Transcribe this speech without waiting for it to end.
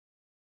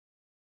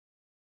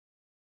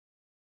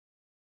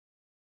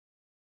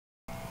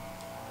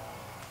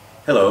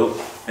Hello,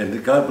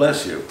 and God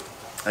bless you.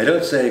 I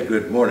don't say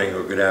good morning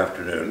or good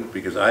afternoon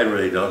because I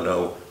really don't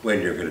know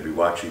when you're going to be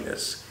watching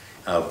this.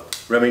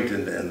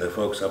 Remington and the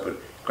folks up at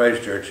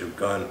Christ Church have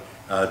gone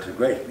to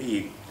great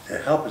need to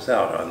help us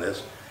out on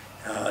this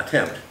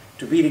attempt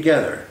to be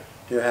together,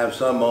 to have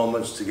some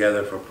moments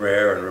together for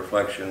prayer and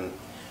reflection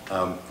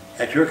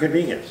at your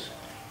convenience.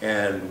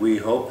 And we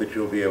hope that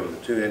you'll be able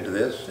to tune into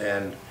this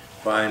and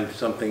find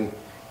something.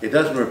 It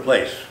doesn't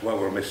replace what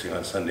we're missing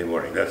on Sunday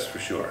morning, that's for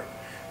sure.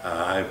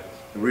 I'm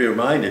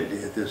reminded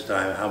at this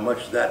time how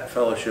much that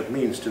fellowship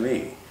means to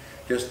me.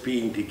 Just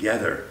being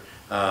together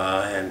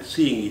and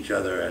seeing each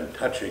other and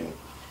touching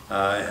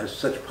has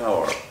such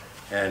power.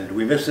 And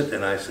we miss it,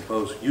 and I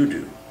suppose you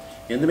do.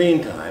 In the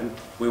meantime,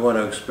 we want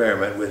to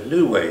experiment with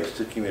new ways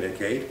to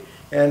communicate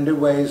and new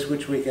ways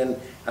which we can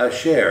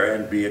share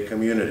and be a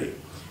community.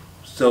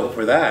 So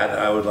for that,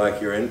 I would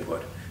like your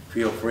input.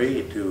 Feel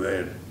free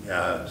to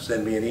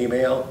send me an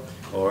email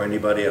or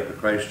anybody up at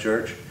Christ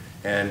Church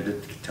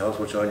and tell us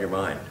what's on your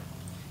mind.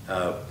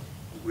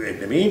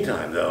 In the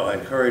meantime, though, I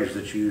encourage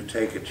that you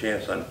take a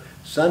chance on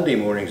Sunday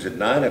mornings at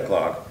 9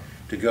 o'clock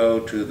to go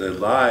to the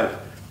live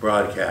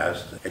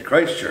broadcast at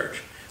Christ Church,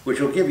 which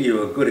will give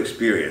you a good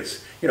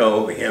experience, you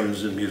know,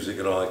 hymns and music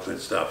and all that good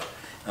stuff.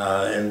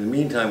 In the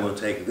meantime, we'll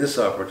take this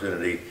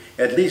opportunity,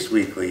 at least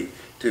weekly,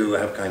 to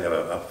have kind of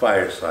a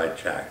fireside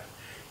chat,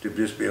 to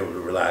just be able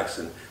to relax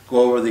and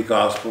go over the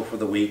gospel for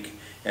the week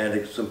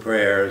and some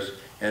prayers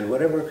and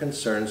whatever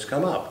concerns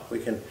come up.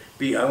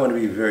 I want to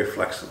be very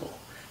flexible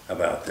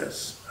about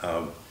this.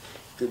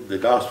 The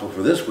gospel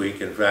for this week,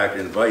 in fact,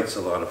 invites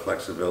a lot of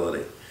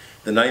flexibility.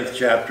 The 9th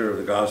chapter of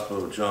the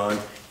Gospel of John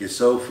is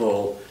so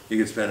full, you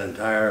could spend an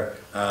entire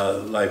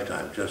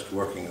lifetime just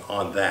working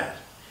on that.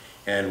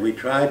 And we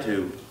try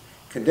to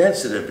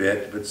condense it a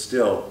bit, but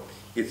still,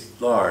 it's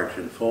large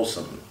and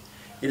fulsome.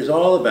 It is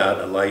all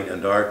about light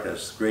and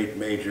darkness, great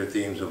major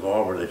themes of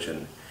all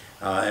religion,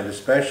 and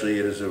especially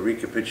it is a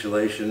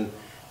recapitulation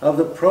of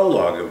the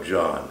prologue of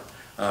John,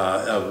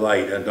 of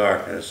light and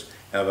darkness,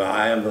 of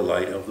I am the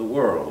light of the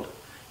world.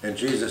 And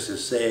Jesus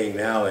is saying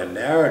now in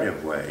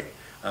narrative way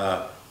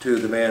to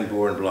the man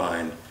born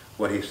blind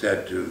what he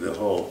said to the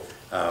whole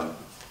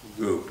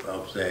group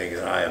of saying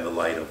that I am the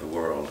light of the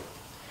world.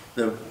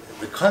 The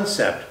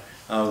concept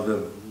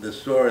of the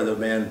story of the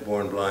man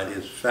born blind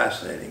is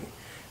fascinating.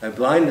 And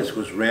blindness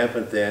was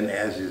rampant then,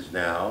 as is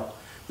now.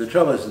 The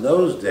trouble is, in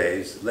those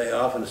days, they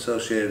often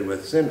associated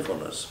with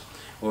sinfulness,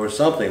 or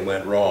something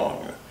went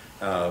wrong.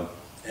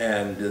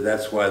 And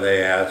that's why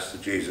they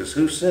asked Jesus,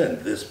 who sinned,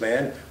 this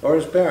man or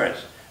his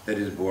parents, that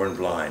is born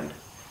blind?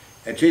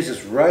 And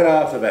Jesus, right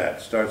off the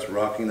bat, starts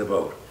rocking the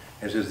boat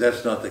and says,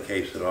 that's not the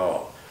case at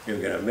all. You're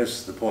going to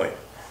miss the point.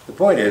 The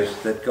point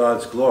is that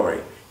God's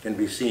glory can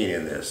be seen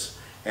in this,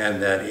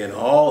 and that in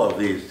all of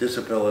these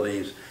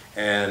disabilities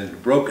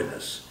and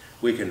brokenness,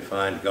 we can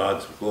find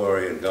God's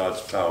glory and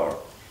God's power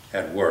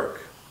at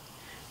work.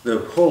 The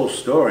whole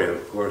story,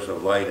 of course,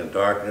 of light and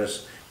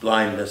darkness,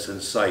 blindness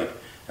and sight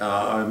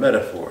are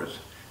metaphors.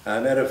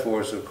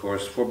 Metaphors, of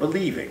course, for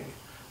believing.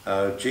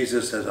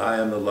 Jesus says, I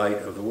am the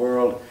light of the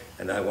world,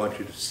 and I want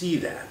you to see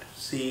that.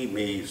 See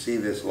me, see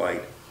this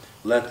light.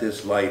 Let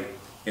this light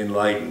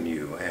enlighten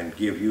you and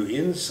give you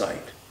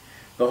insight.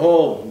 The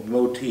whole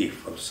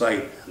motif of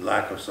sight and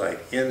lack of sight,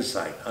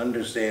 insight,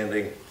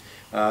 understanding,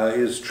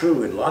 is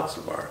true in lots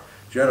of our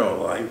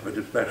general life, but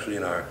especially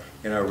in our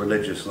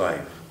religious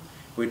life.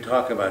 We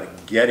talk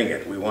about getting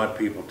it. We want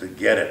people to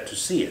get it, to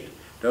see it.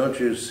 Don't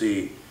you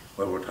see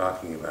what we're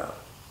talking about?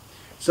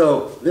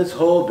 So this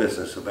whole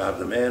business about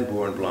the man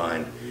born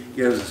blind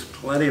gives us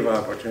plenty of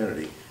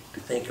opportunity to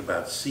think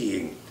about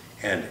seeing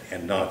and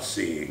not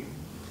seeing.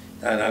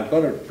 And I'm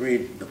going to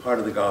read the part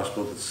of the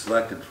gospel that's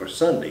selected for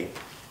Sunday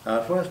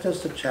for us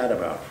just to chat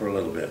about for a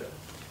little bit.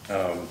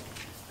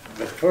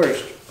 But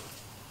first,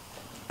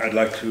 I'd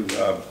like to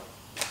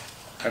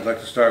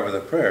start with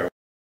a prayer.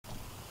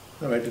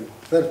 All right,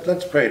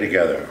 let's pray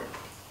together.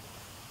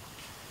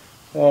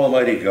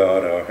 Almighty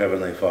God, our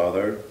Heavenly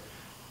Father,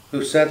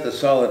 who set the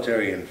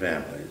solitary in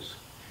families,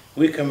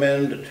 we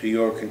commend to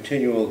your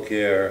continual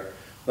care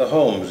the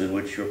homes in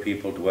which your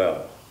people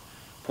dwell.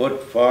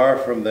 Put far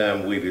from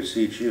them, we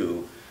beseech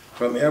you,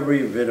 from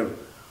every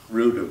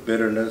root of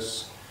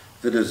bitterness,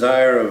 the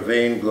desire of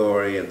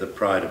vainglory and the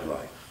pride of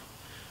life.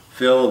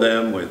 Fill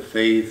them with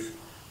faith,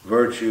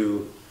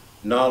 virtue,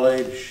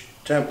 knowledge,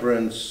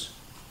 temperance,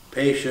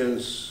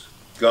 patience,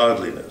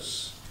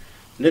 godliness.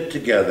 Knit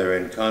together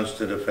in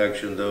constant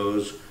affection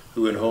those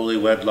who in holy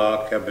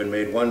wedlock have been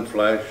made one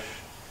flesh.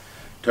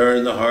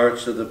 Turn the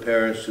hearts of the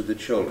parents to the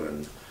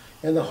children,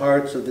 and the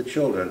hearts of the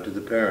children to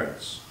the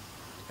parents.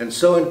 And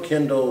so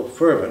enkindle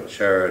fervent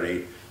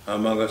charity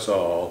among us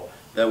all,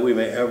 that we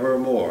may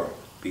evermore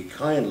be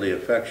kindly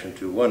affection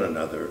to one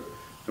another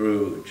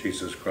through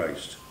Jesus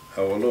Christ,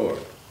 our Lord.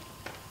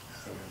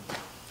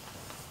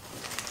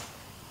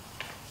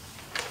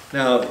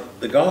 Now,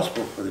 the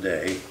gospel for the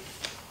day,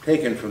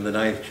 taken from the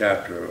 9th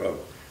chapter of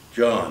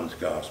John's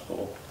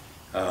gospel,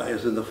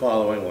 is in the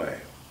following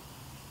way.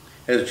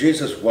 As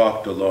Jesus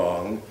walked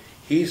along,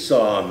 he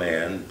saw a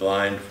man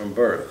blind from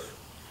birth.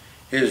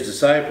 His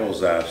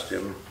disciples asked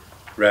him,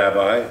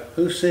 "Rabbi,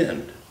 who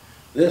sinned,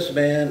 this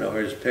man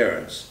or his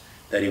parents,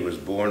 that he was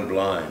born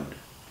blind?"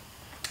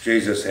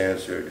 Jesus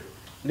answered,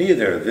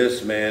 "Neither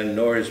this man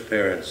nor his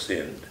parents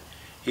sinned.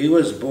 He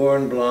was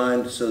born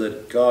blind so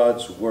that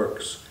God's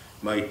works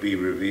might be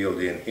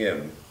revealed in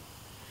him.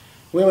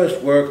 We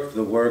must work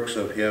the works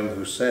of him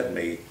who sent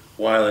me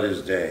while it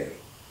is day.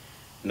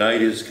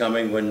 Night is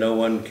coming when no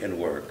one can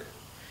work.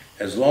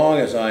 As long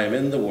as I am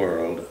in the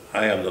world,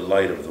 I am the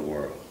light of the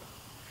world."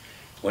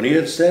 When he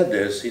had said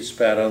this, he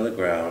spat on the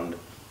ground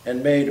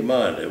and made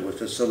mud with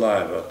the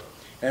saliva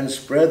and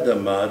spread the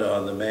mud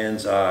on the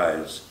man's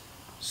eyes,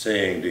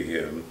 saying to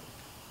him,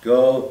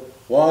 "Go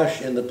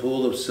wash in the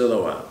pool of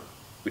Siloam,"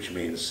 which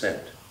means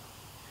sent.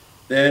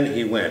 Then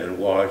he went and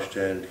washed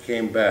and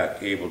came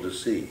back able to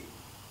see.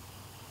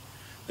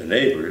 The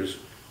neighbors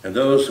and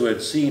those who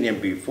had seen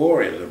him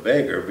before as a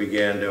beggar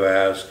began to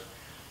ask,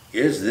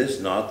 "Is this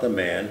not the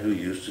man who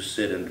used to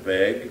sit and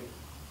beg?"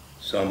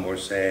 Some were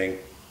saying,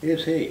 "It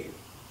is he."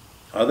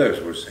 Others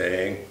were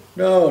saying,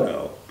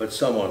 No, but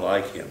someone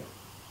like him."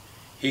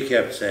 He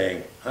kept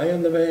saying, "I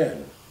am the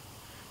man."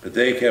 But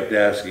they kept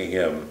asking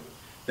him,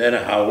 "Then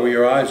how were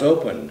your eyes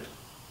opened?"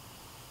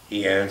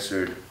 He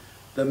answered,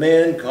 "The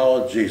man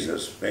called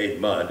Jesus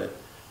made mud,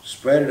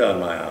 spread it on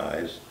my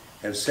eyes,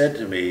 and said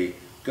to me,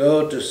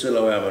 'Go to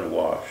Siloam and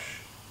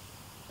wash.'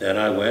 Then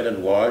I went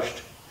and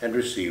washed and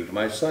received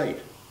my sight."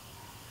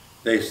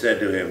 They said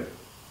to him,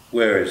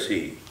 "Where is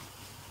he?"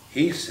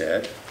 He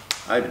said,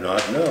 "I do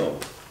not know."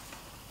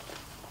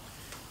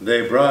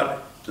 They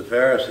brought to the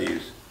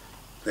Pharisees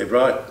the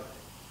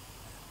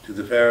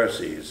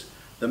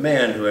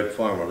man who had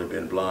formerly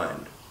been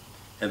blind,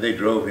 and they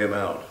drove him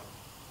out.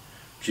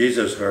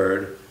 Jesus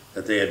heard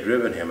that they had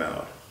driven him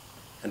out,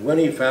 and when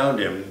he found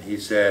him, he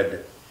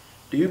said,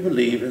 "Do you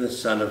believe in the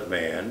Son of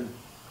Man?"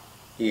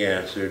 He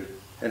answered,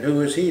 "And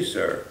who is he,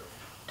 sir?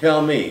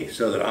 Tell me,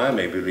 so that I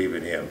may believe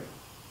in him."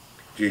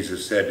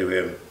 Jesus said to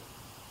him,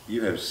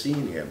 "You have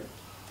seen him,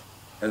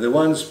 and the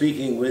one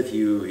speaking with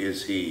you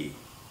is he."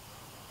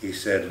 He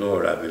said,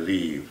 "Lord, I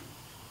believe,"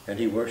 and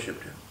he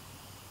worshipped him.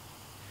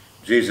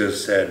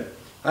 Jesus said,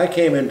 "I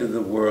came into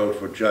the world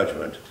for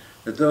judgment,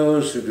 that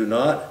those who do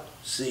not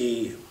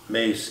see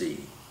may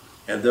see,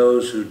 and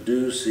those who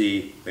do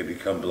see may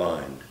become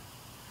blind."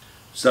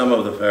 Some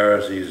of the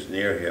Pharisees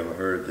near him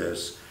heard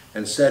this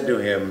and said to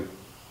him,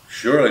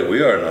 "Surely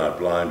we are not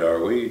blind,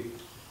 are we?"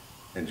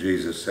 And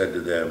Jesus said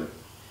to them,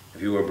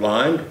 "If you were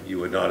blind, you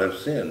would not have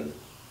sinned.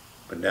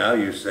 But now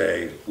you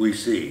say, 'We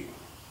see.'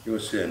 Your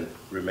sin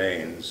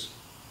remains."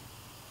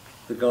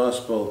 The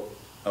Gospel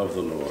of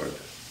the Lord.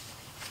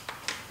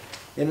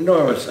 An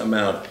enormous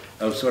amount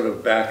of sort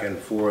of back and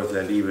forth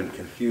and even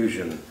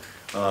confusion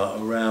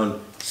around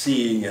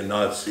seeing and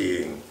not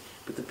seeing.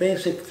 But the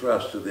basic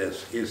thrust of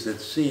this is that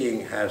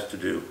seeing has to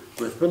do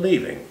with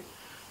believing.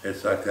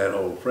 It's like that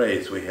old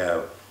phrase we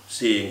have,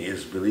 "Seeing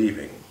is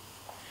believing."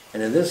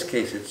 And in this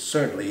case, it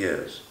certainly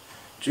is.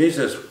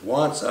 Jesus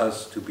wants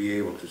us to be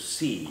able to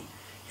see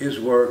his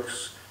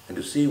works and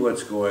to see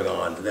what's going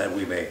on, that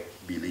we may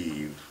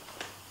believe.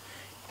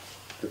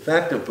 The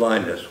fact of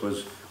blindness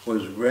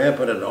was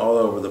rampant and all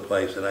over the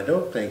place, and I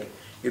don't think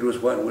it was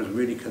what was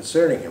really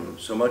concerning him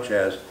so much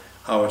as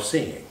our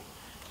seeing.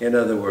 In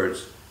other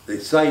words, the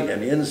sight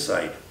and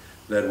insight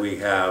that we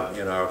have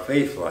in our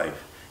faith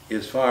life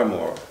is far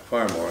more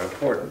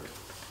important.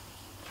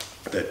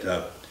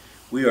 That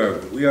we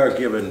are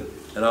given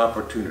an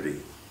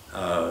opportunity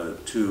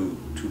to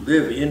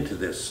live into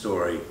this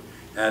story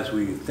as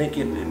we think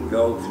it and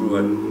go through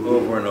it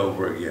over and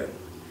over again.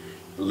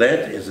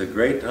 Lent is a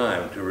great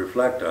time to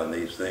reflect on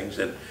these things,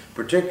 and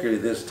particularly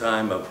this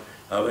time of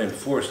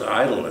enforced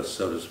idleness,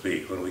 so to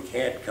speak, when we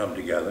can't come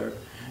together,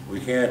 we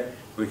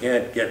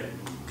can't get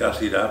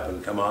gussied up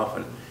and come off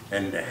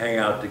and hang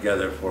out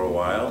together for a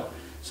while.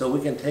 So we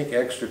can take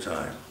extra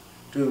time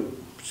to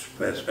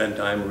spend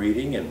time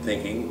reading and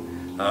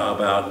thinking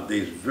about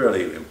these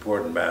really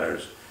important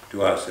matters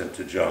to us and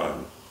to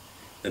John.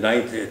 The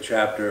 9th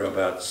chapter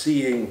about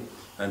seeing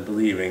and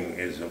believing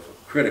is of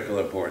critical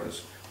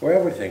importance for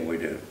everything we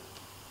do.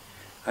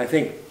 I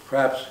think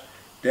perhaps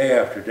day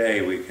after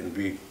day we can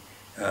be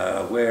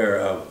aware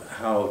of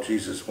how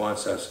Jesus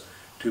wants us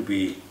to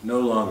be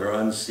no longer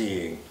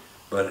unseeing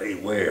but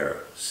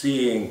aware,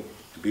 seeing,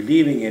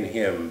 believing in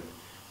him,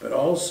 but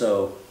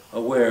also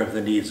aware of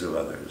the needs of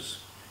others,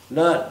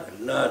 not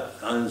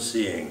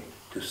unseeing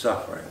to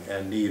suffering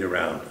and need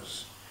around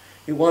us.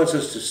 He wants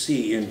us to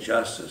see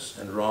injustice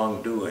and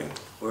wrongdoing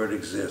where it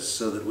exists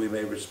so that we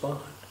may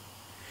respond.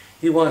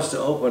 He wants to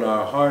open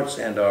our hearts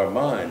and our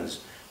minds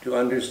to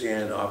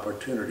understand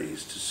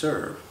opportunities to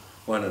serve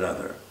one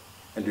another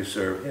and to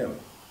serve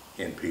him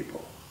in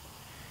people.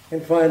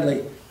 And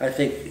finally, I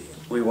think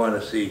we want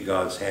to see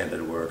God's hand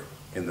at work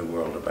in the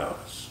world about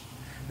us.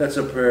 That's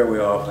a prayer we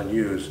often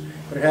use,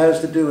 but it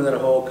has to do with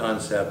that whole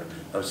concept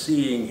of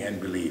seeing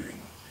and believing.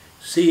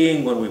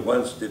 Seeing when we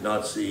once did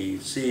not see,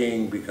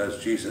 seeing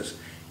because Jesus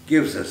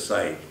gives us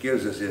sight,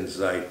 gives us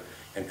insight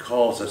and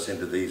calls us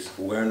into these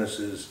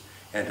awarenesses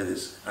and to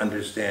this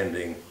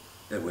understanding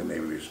that we may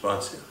be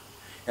responsive.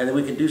 And that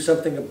we can do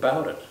something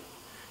about it.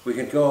 We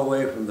can go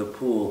away from the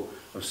pool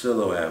of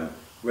Siloam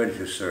ready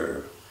to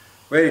serve,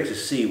 ready to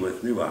see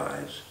with new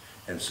eyes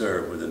and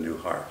serve with a new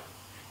heart.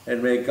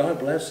 And may God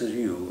bless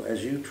you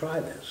as you try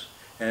this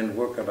and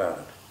work about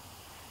it.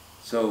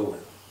 So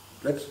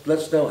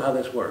let's know how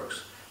this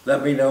works.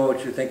 Let me know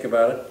what you think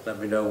about it. Let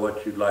me know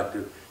what you'd like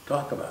to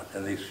talk about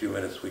in these few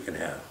minutes we can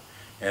have.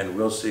 And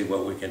we'll see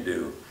what we can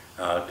do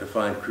to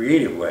find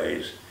creative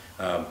ways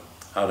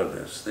out of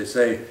this. They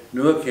say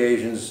new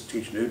occasions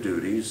teach new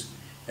duties,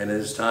 and in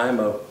this time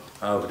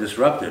of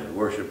disrupted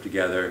worship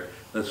together,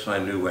 let's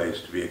find new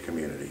ways to be a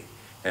community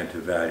and to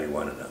value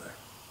one another.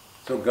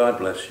 So God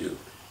bless you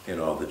in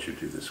all that you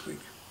do this week.